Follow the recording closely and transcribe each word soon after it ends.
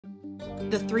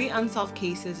The three unsolved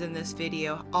cases in this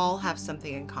video all have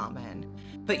something in common,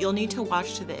 but you'll need to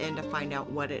watch to the end to find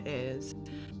out what it is.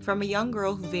 From a young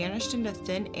girl who vanished into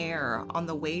thin air on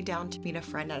the way down to meet a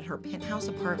friend at her penthouse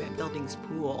apartment building's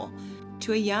pool,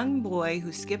 to a young boy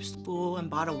who skipped school and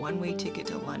bought a one-way ticket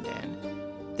to London.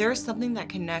 There is something that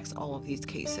connects all of these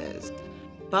cases.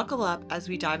 Buckle up as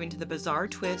we dive into the bizarre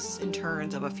twists and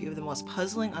turns of a few of the most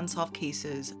puzzling unsolved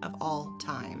cases of all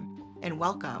time. And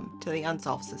welcome to the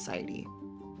Unsolved Society.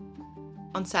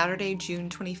 On Saturday, June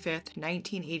 25th,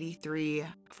 1983,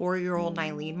 4-year-old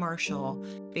Nyleen Marshall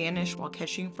vanished while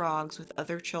catching frogs with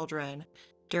other children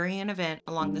during an event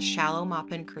along the shallow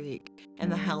Maupin Creek in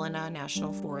the Helena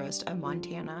National Forest of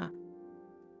Montana.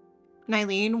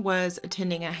 Nyleen was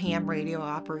attending a ham radio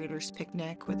operator's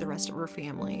picnic with the rest of her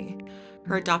family.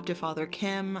 Her adoptive father,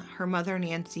 Kim, her mother,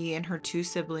 Nancy, and her two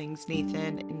siblings,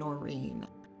 Nathan and Noreen.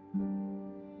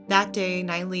 That day,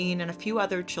 Nyleen and a few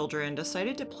other children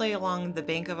decided to play along the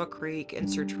bank of a creek and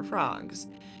search for frogs.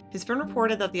 His friend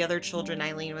reported that the other children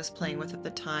Nyleen was playing with at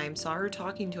the time saw her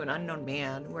talking to an unknown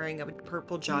man wearing a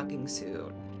purple jogging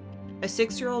suit. A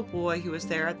 6-year-old boy who was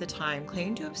there at the time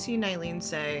claimed to have seen Nyleen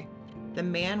say, "The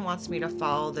man wants me to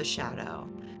follow the shadow."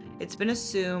 It's been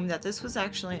assumed that this was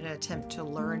actually an attempt to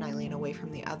lure Nyleen away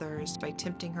from the others by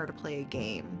tempting her to play a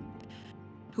game.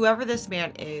 Whoever this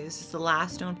man is the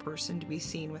last known person to be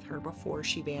seen with her before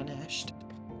she vanished.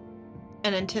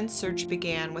 An intense search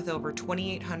began with over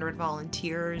 2,800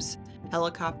 volunteers,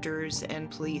 helicopters,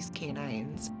 and police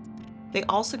canines. They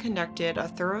also conducted a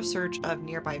thorough search of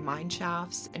nearby mine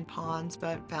shafts and ponds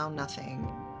but found nothing.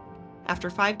 After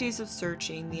 5 days of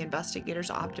searching, the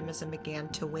investigators' optimism began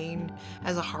to wane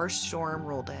as a harsh storm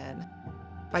rolled in.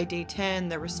 By day 10,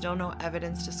 there was still no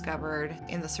evidence discovered,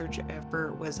 and the search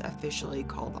effort was officially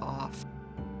called off.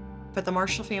 But the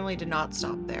Marshall family did not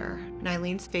stop there.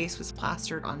 Nyleen's face was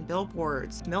plastered on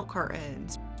billboards, milk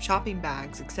cartons, shopping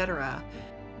bags, etc.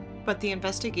 But the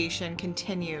investigation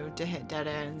continued to hit dead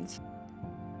ends.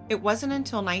 It wasn't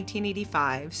until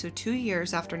 1985, so 2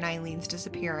 years after Nyleen's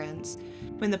disappearance,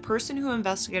 when the person who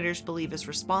investigators believe is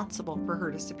responsible for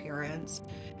her disappearance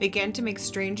began to make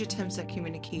strange attempts at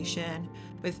communication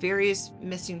with various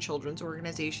missing children's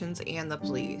organizations and the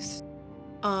police.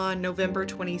 On November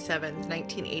 27,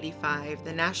 1985,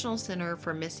 the National Center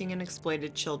for Missing and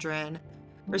Exploited Children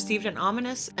received an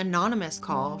ominous anonymous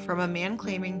call from a man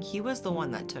claiming he was the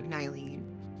one that took Nyleen.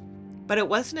 But it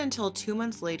wasn't until 2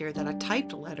 months later that a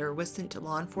typed letter was sent to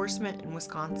law enforcement in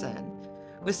Wisconsin,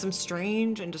 with some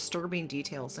strange and disturbing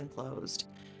details enclosed.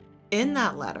 In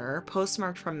that letter,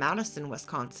 postmarked from Madison,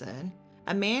 Wisconsin,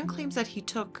 a man claims that he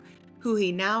took who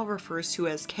he now refers to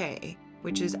as Kay,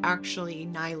 which is actually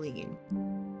Nyleen,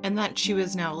 and that she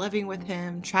was now living with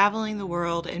him, traveling the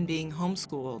world, and being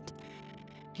homeschooled.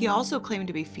 He also claimed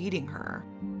to be feeding her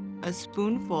a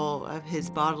spoonful of his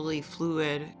bodily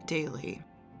fluid daily.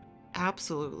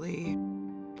 Absolutely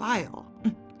vile.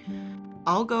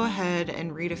 I'll go ahead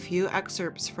and read a few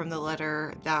excerpts from the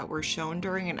letter that were shown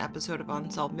during an episode of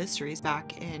Unsolved Mysteries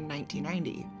back in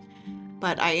 1990.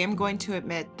 But I am going to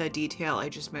omit the detail I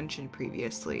just mentioned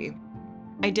previously.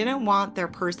 I didn't want their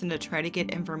person to try to get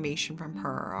information from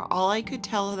her. All I could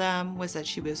tell them was that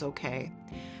she was okay.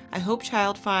 I hope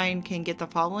Child Find can get the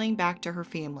following back to her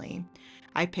family.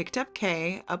 I picked up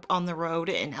Kay up on the road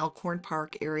in Elkhorn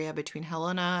Park area between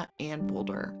Helena and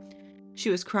Boulder. She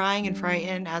was crying and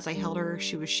frightened. As I held her,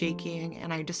 she was shaking,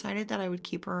 and I decided that I would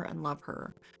keep her and love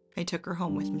her. I took her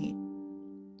home with me.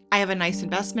 I have a nice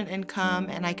investment income,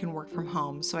 and I can work from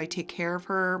home, so I take care of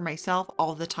her myself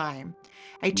all the time.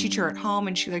 I teach her at home,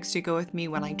 and she likes to go with me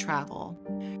when I travel.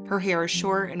 Her hair is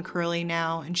short and curly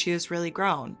now, and she has really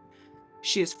grown.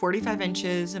 She is 45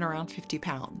 inches and around 50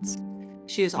 pounds.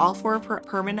 She has all 4 of her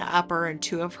permanent upper and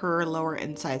 2 of her lower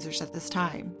incisors at this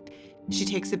time. She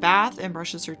takes a bath and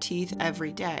brushes her teeth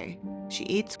every day. She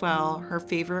eats well. Her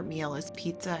favorite meal is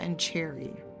pizza and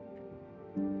cherry.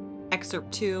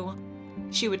 Excerpt 2.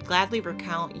 She would gladly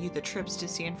recount you the trips to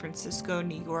San Francisco,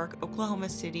 New York, Oklahoma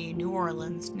City, New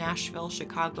Orleans, Nashville,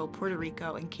 Chicago, Puerto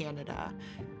Rico, and Canada.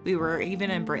 We were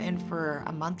even in Britain for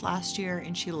a month last year,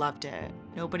 and she loved it.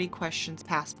 Nobody questions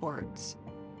passports.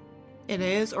 It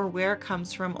is, or where it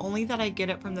comes from, only that I get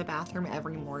it from the bathroom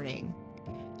every morning.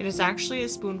 It is actually a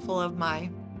spoonful of my.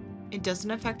 It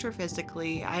doesn't affect her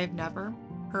physically. I have never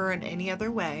her in any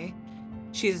other way.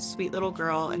 She is a sweet little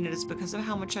girl, and it is because of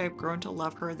how much I have grown to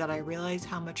love her that I realize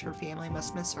how much her family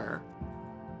must miss her.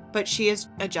 But she is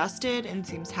adjusted and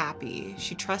seems happy.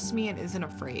 She trusts me and isn't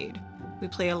afraid. We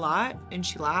play a lot, and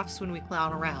she laughs when we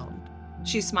clown around.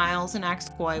 She smiles and acts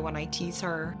coy when I tease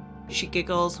her. She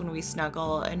giggles when we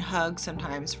snuggle and hugs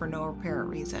sometimes for no apparent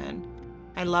reason.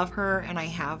 I love her and I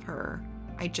have her.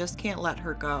 I just can't let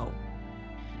her go.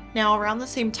 Now, around the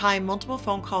same time, multiple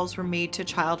phone calls were made to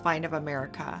Childfind of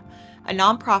America, a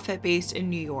nonprofit based in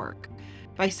New York,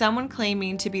 by someone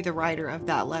claiming to be the writer of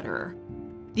that letter.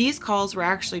 These calls were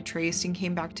actually traced and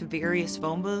came back to various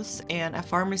phone booths and a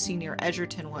pharmacy near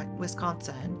Edgerton,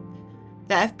 Wisconsin.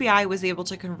 The FBI was able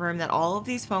to confirm that all of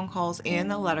these phone calls and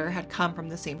the letter had come from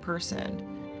the same person.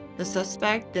 The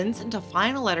suspect then sent a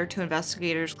final letter to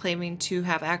investigators claiming to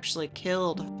have actually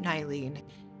killed Nyleen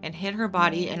and hid her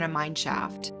body in a mine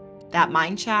shaft. That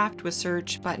mine shaft was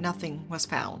searched, but nothing was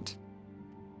found.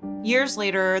 Years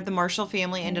later, the Marshall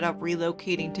family ended up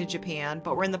relocating to Japan,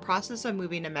 but were in the process of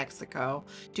moving to Mexico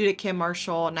due to Kim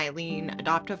Marshall, Nyleen,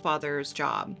 adoptive father's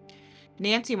job.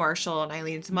 Nancy Marshall,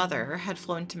 Nyleen's mother, had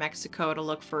flown to Mexico to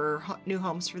look for new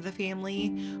homes for the family,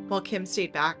 while Kim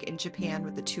stayed back in Japan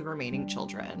with the 2 remaining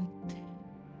children.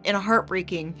 In a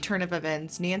heartbreaking turn of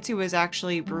events, Nancy was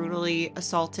actually brutally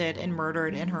assaulted and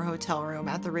murdered in her hotel room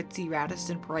at the ritzy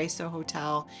Radisson Paraiso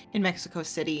Hotel in Mexico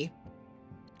City.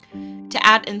 To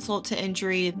add insult to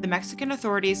injury, the Mexican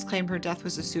authorities claimed her death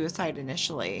was a suicide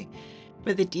initially,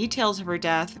 but the details of her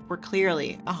death were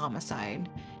clearly a homicide.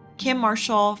 Kim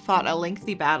Marshall fought a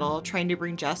lengthy battle trying to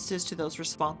bring justice to those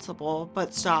responsible,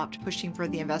 but stopped pushing for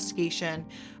the investigation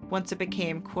once it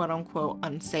became quote-unquote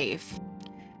unsafe.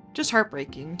 Just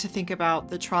heartbreaking to think about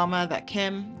the trauma that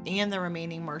Kim and the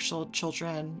remaining Marshall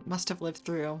children must have lived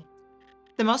through.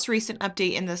 The most recent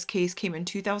update in this case came in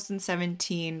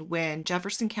 2017 when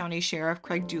Jefferson County Sheriff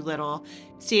Craig Doolittle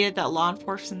stated that law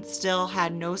enforcement still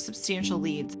had no substantial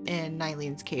leads in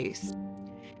Nyleen's case.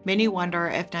 Many wonder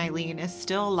if Nyleen is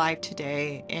still alive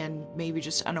today and maybe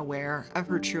just unaware of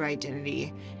her true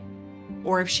identity,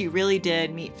 or if she really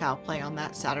did meet foul play on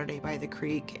that Saturday by the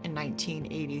creek in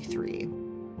 1983.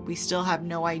 We still have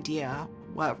no idea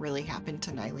what really happened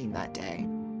to Nyleen that day.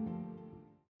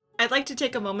 I'd like to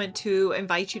take a moment to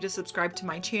invite you to subscribe to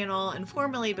my channel and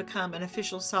formally become an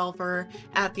official solver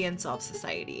at the Unsolved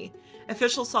Society.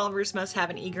 Official solvers must have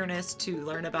an eagerness to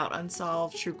learn about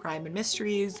unsolved true crime and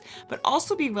mysteries, but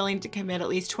also be willing to commit at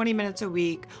least 20 minutes a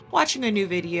week watching a new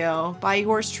video by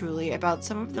yours truly about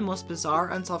some of the most bizarre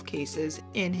unsolved cases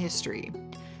in history.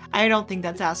 I don't think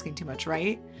that's asking too much,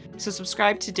 right? So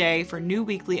subscribe today for new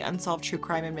weekly unsolved true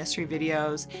crime and mystery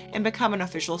videos and become an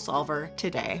official solver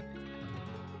today.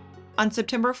 On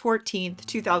September 14,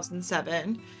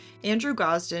 2007, Andrew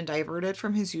Gosden diverted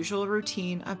from his usual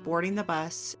routine of boarding the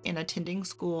bus and attending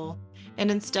school,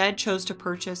 and instead chose to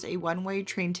purchase a one-way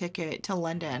train ticket to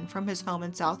London from his home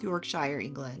in South Yorkshire,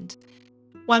 England.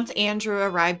 Once Andrew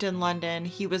arrived in London,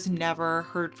 he was never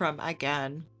heard from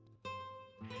again.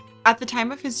 At the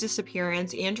time of his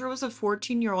disappearance, Andrew was a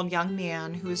 14-year-old young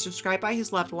man who was described by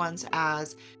his loved ones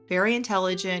as very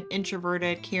intelligent,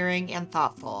 introverted, caring, and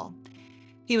thoughtful.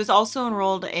 He was also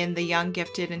enrolled in the Young,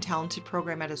 Gifted, and Talented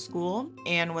program at his school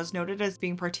and was noted as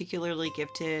being particularly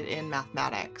gifted in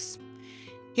mathematics.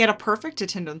 He had a perfect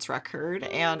attendance record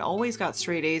and always got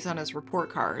straight A's on his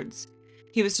report cards.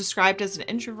 He was described as an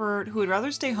introvert who would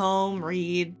rather stay home,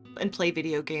 read, and play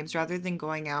video games rather than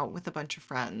going out with a bunch of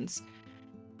friends.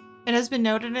 It has been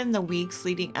noted in the weeks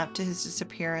leading up to his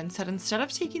disappearance that instead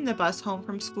of taking the bus home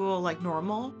from school like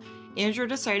normal, Andrew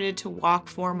decided to walk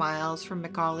 4 miles from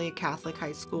McAuley Catholic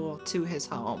High School to his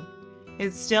home.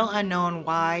 It's still unknown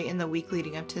why in the week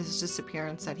leading up to his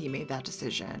disappearance that he made that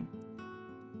decision.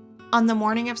 On the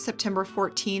morning of September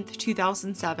 14,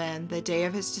 2007, the day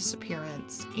of his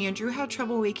disappearance, Andrew had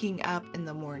trouble waking up in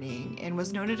the morning and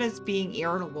was noted as being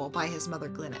irritable by his mother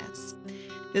Glynis.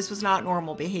 This was not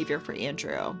normal behavior for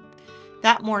Andrew.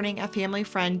 That morning, a family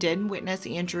friend did witness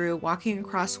Andrew walking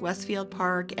across Westfield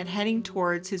Park and heading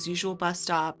towards his usual bus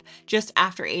stop just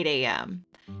after 8 a.m.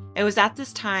 It was at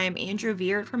this time Andrew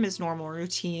veered from his normal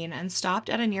routine and stopped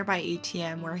at a nearby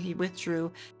ATM where he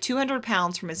withdrew 200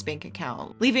 pounds from his bank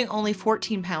account, leaving only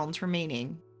 14 pounds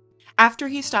remaining. After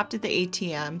he stopped at the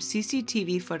ATM,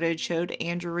 CCTV footage showed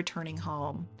Andrew returning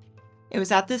home. It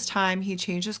was at this time he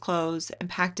changed his clothes and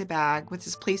packed a bag with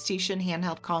his PlayStation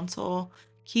handheld console,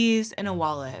 keys, and a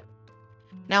wallet.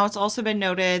 Now, it's also been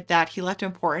noted that he left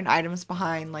important items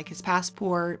behind like his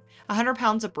passport, 100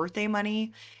 pounds of birthday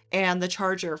money, and the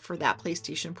charger for that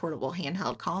PlayStation portable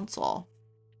handheld console.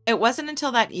 It wasn't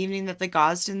until that evening that the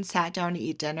Gosdens sat down to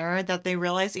eat dinner that they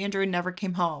realized Andrew never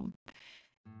came home.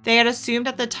 They had assumed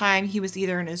at the time he was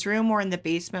either in his room or in the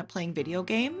basement playing video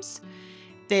games.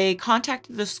 They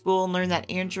contacted the school and learned that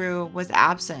Andrew was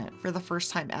absent for the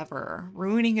first time ever,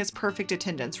 ruining his perfect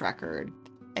attendance record.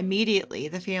 Immediately,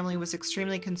 the family was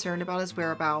extremely concerned about his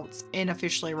whereabouts and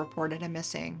officially reported him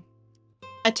missing.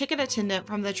 A ticket attendant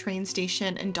from the train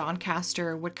station in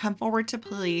Doncaster would come forward to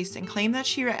police and claim that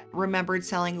she remembered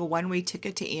selling a one-way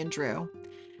ticket to Andrew.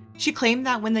 She claimed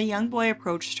that when the young boy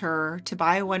approached her to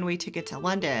buy a one-way ticket to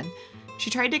London, she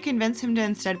tried to convince him to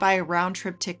instead buy a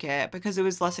round-trip ticket because it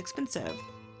was less expensive.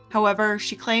 However,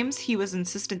 she claims he was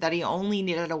insistent that he only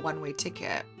needed a one-way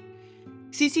ticket.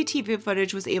 CCTV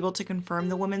footage was able to confirm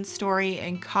the woman's story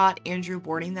and caught Andrew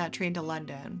boarding that train to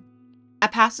London. A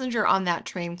passenger on that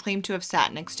train claimed to have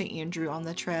sat next to Andrew on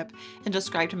the trip and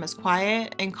described him as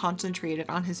quiet and concentrated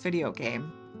on his video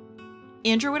game.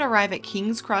 Andrew would arrive at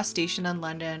King's Cross Station in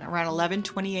London around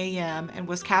 11:20 a.m. and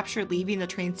was captured leaving the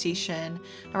train station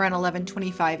around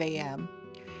 11:25 a.m.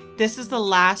 This is the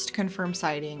last confirmed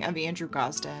sighting of Andrew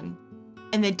Gosden.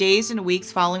 In the days and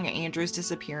weeks following Andrew's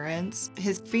disappearance,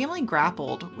 his family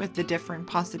grappled with the different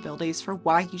possibilities for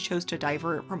why he chose to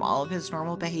divert from all of his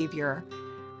normal behavior.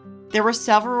 There were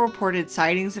several reported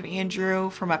sightings of Andrew,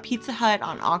 from a Pizza Hut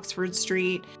on Oxford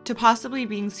Street to possibly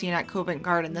being seen at Covent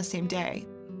Garden the same day.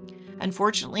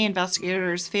 Unfortunately,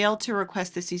 investigators failed to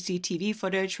request the CCTV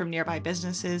footage from nearby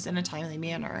businesses in a timely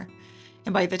manner,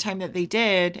 and by the time that they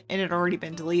did, it had already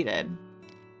been deleted.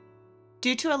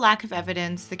 Due to a lack of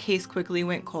evidence, the case quickly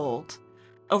went cold.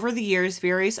 Over the years,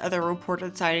 various other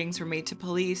reported sightings were made to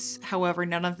police, however,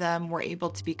 none of them were able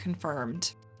to be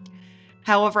confirmed.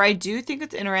 However, I do think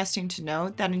it's interesting to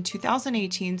note that in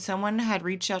 2018, someone had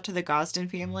reached out to the Gosden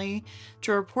family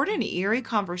to report an eerie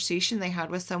conversation they had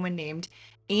with someone named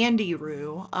Andy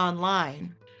Rue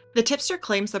online. The tipster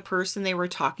claims the person they were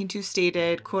talking to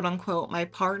stated, quote unquote, "My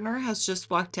partner has just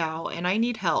walked out and I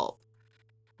need help."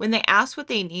 When they asked what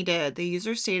they needed, the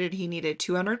user stated he needed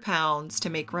 £200 to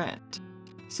make rent.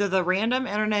 So the random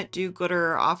internet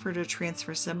do-gooder offered to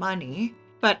transfer some money,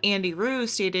 but Andy Rue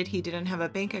stated he didn't have a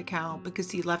bank account because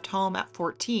he left home at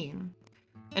 14.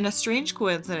 In a strange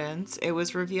coincidence, it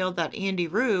was revealed that Andy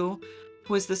Rue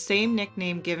was the same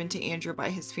nickname given to Andrew by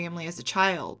his family as a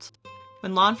child.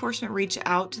 When law enforcement reached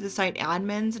out to the site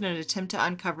admins in an attempt to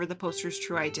uncover the poster's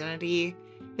true identity,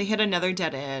 they hit another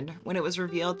dead end when it was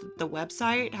revealed that the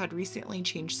website had recently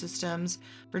changed systems,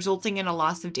 resulting in a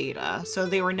loss of data, so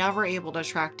they were never able to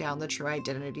track down the true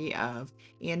identity of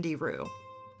Andy Rue.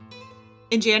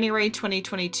 In January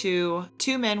 2022,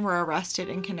 2 men were arrested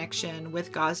in connection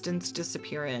with Gosden's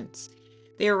disappearance.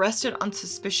 They were arrested on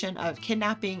suspicion of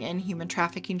kidnapping and human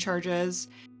trafficking charges.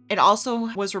 It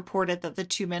also was reported that the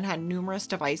 2 men had numerous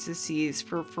devices seized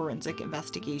for forensic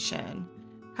investigation.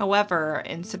 However,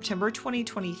 in September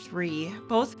 2023,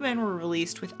 both men were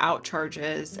released without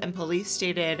charges, and police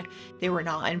stated they were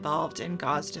not involved in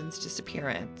Gosden's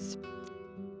disappearance.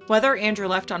 Whether Andrew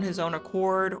left on his own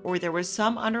accord or there was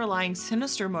some underlying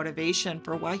sinister motivation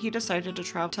for why he decided to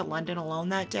travel to London alone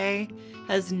that day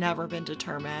has never been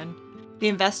determined. The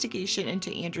investigation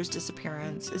into Andrew's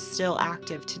disappearance is still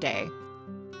active today.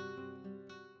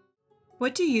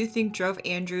 What do you think drove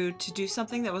Andrew to do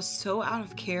something that was so out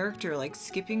of character, like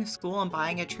skipping school and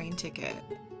buying a train ticket?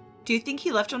 Do you think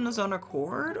he left on his own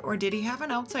accord, or did he have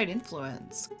an outside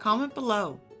influence? Comment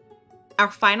below. Our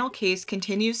final case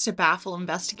continues to baffle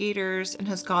investigators and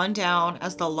has gone down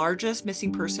as the largest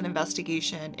missing person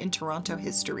investigation in Toronto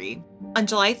history. On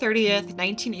July 30th,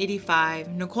 1985,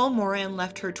 Nicole Morin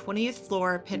left her 20th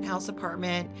floor penthouse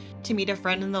apartment to meet a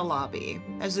friend in the lobby,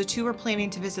 as the two were planning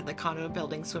to visit the condo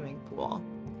building swimming pool.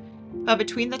 But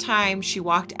between the time she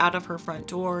walked out of her front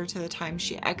door to the time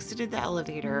she exited the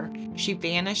elevator, she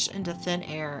vanished into thin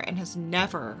air and has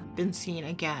never been seen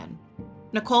again.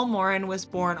 Nicole Morin was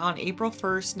born on April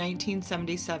 1st,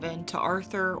 1977 to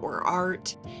Arthur, or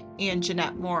Art, and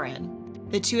Jeanette Morin.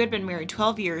 The two had been married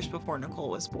 12 years before Nicole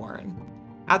was born.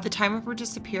 At the time of her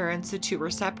disappearance, the two were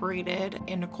separated,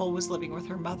 and Nicole was living with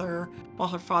her mother while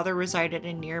her father resided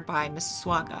in nearby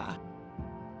Mississauga.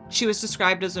 She was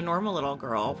described as a normal little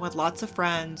girl with lots of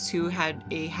friends who had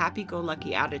a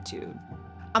happy-go-lucky attitude.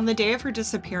 On the day of her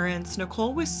disappearance,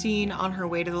 Nicole was seen on her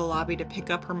way to the lobby to pick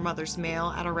up her mother's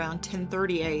mail at around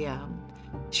 10:30 a.m.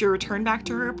 She returned back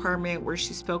to her apartment where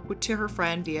she spoke to her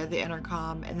friend via the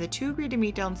intercom, and the two agreed to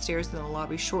meet downstairs in the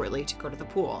lobby shortly to go to the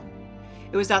pool.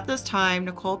 It was at this time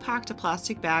Nicole packed a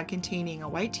plastic bag containing a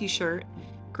white t-shirt,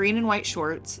 green and white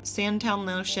shorts, Sandtown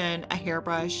lotion, a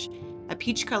hairbrush, a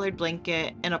peach-colored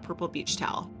blanket, and a purple beach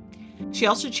towel. She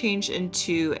also changed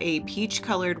into a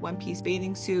peach-colored one-piece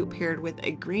bathing suit paired with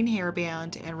a green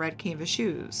hairband and red canvas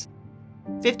shoes.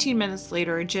 15 minutes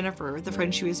later, Jennifer, the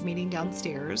friend she was meeting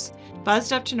downstairs,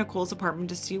 buzzed up to Nicole's apartment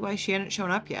to see why she hadn't shown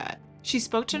up yet. She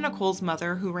spoke to Nicole's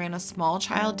mother, who ran a small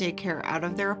child daycare out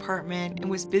of their apartment and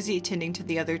was busy tending to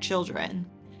the other children.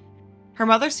 Her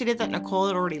mother stated that Nicole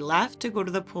had already left to go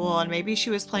to the pool and maybe she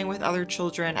was playing with other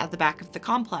children at the back of the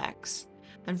complex.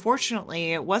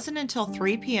 Unfortunately, it wasn't until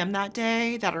 3 p.m. that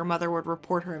day that her mother would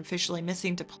report her officially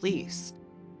missing to police.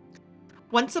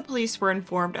 Once the police were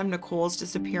informed of Nicole's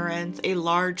disappearance, a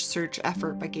large search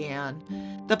effort began.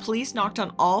 The police knocked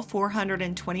on all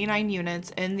 429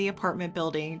 units in the apartment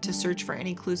building to search for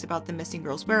any clues about the missing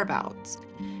girl's whereabouts.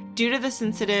 Due to the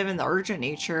sensitive and the urgent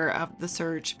nature of the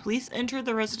search, police entered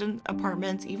the resident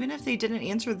apartments even if they didn't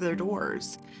answer their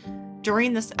doors.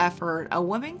 During this effort, a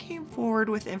woman came forward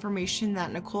with information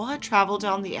that Nicole had traveled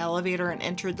down the elevator and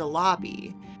entered the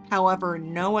lobby. However,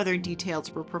 no other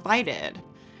details were provided.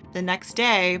 The next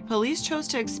day, police chose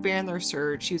to expand their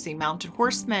search using mounted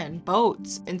horsemen,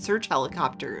 boats, and search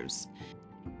helicopters.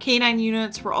 Canine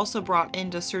units were also brought in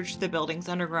to search the building's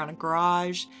underground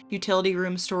garage, utility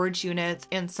room storage units,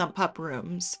 and sump pup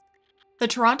rooms. The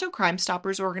Toronto Crime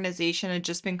Stoppers organization had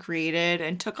just been created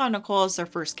and took on Nicole as their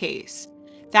first case.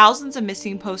 Thousands of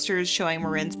missing posters showing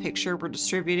Morin's picture were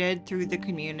distributed through the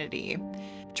community.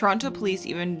 Toronto police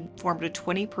even formed a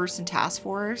 20-person task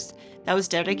force that was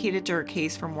dedicated to her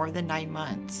case for more than 9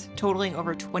 months, totaling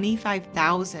over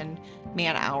 25,000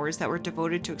 man-hours that were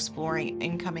devoted to exploring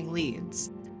incoming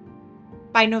leads.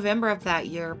 By November of that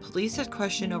year, police had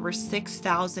questioned over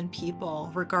 6,000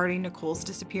 people regarding Nicole's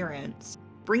disappearance,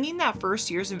 bringing that first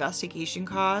year's investigation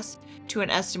cost to an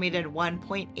estimated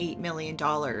 $1.8 million.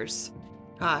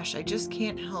 Gosh, I just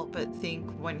can't help but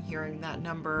think when hearing that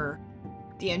number,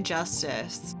 the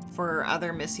injustice for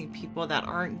other missing people that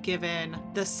aren't given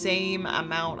the same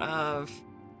amount of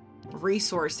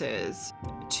resources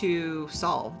to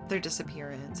solve their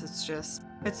disappearance.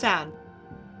 It's sad.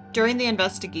 During the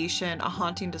investigation, a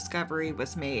haunting discovery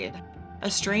was made.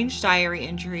 A strange diary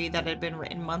entry that had been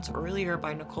written months earlier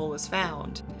by Nicole was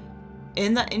found.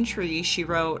 In the entry, she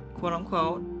wrote, quote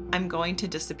unquote, "I'm going to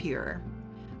disappear."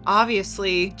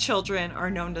 Obviously, children are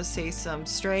known to say some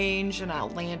strange and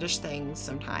outlandish things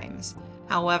sometimes.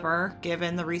 However,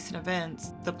 given the recent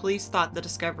events, the police thought the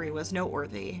discovery was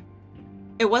noteworthy.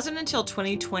 It wasn't until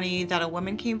 2020 that a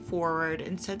woman came forward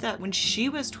and said that when she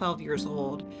was 12 years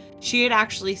old, she had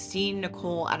actually seen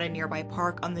Nicole at a nearby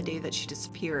park on the day that she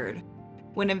disappeared.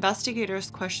 When investigators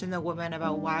questioned the woman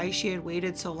about why she had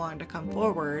waited so long to come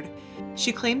forward,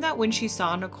 she claimed that when she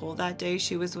saw Nicole that day,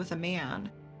 she was with a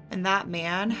man, and that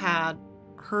man had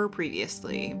her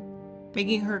previously,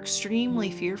 making her extremely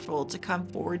fearful to come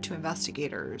forward to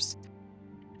investigators.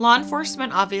 Law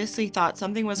enforcement obviously thought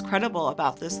something was credible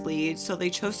about this lead, so they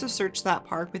chose to search that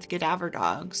park with cadaver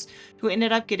dogs, who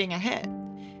ended up getting a hit.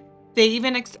 They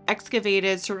even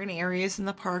excavated certain areas in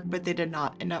the park, but they did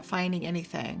not end up finding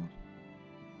anything.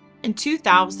 In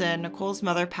 2000, Nicole's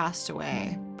mother passed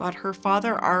away, but her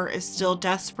father, Art, is still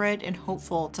desperate and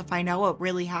hopeful to find out what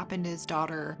really happened to his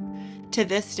daughter. To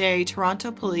this day,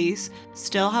 Toronto police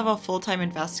still have a full-time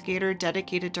investigator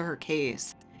dedicated to her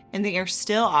case, and they are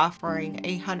still offering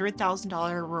a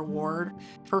 $100,000 reward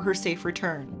for her safe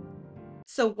return.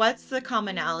 So what's the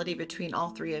commonality between all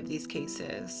three of these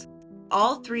cases?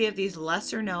 All three of these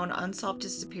lesser-known unsolved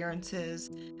disappearances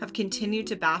have continued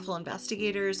to baffle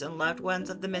investigators and loved ones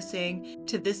of the missing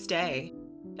to this day.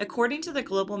 According to the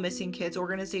Global Missing Kids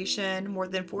organization, more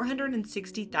than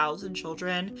 460,000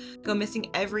 children go missing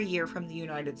every year from the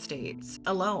United States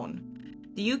alone.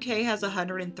 The UK has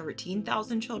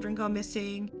 113,000 children go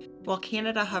missing, while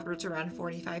Canada hovers around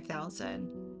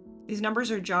 45,000. These numbers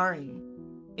are jarring.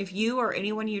 If you or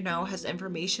anyone you know has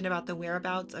information about the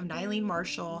whereabouts of Nyleen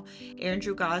Marshall,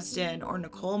 Andrew Gosden, or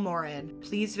Nicole Morin,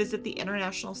 please visit the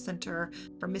International Center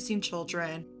for Missing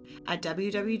Children at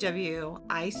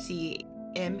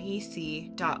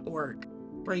www.icmec.org,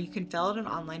 where you can fill out an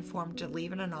online form to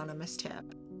leave an anonymous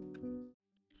tip.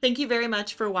 Thank you very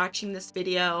much for watching this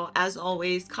video. As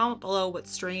always, comment below what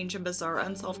strange and bizarre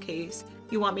unsolved case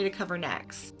you want me to cover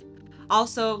next.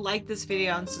 Also, like this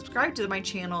video and subscribe to my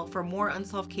channel for more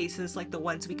unsolved cases like the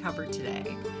ones we covered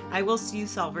today. I will see you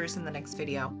solvers in the next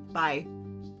video. Bye.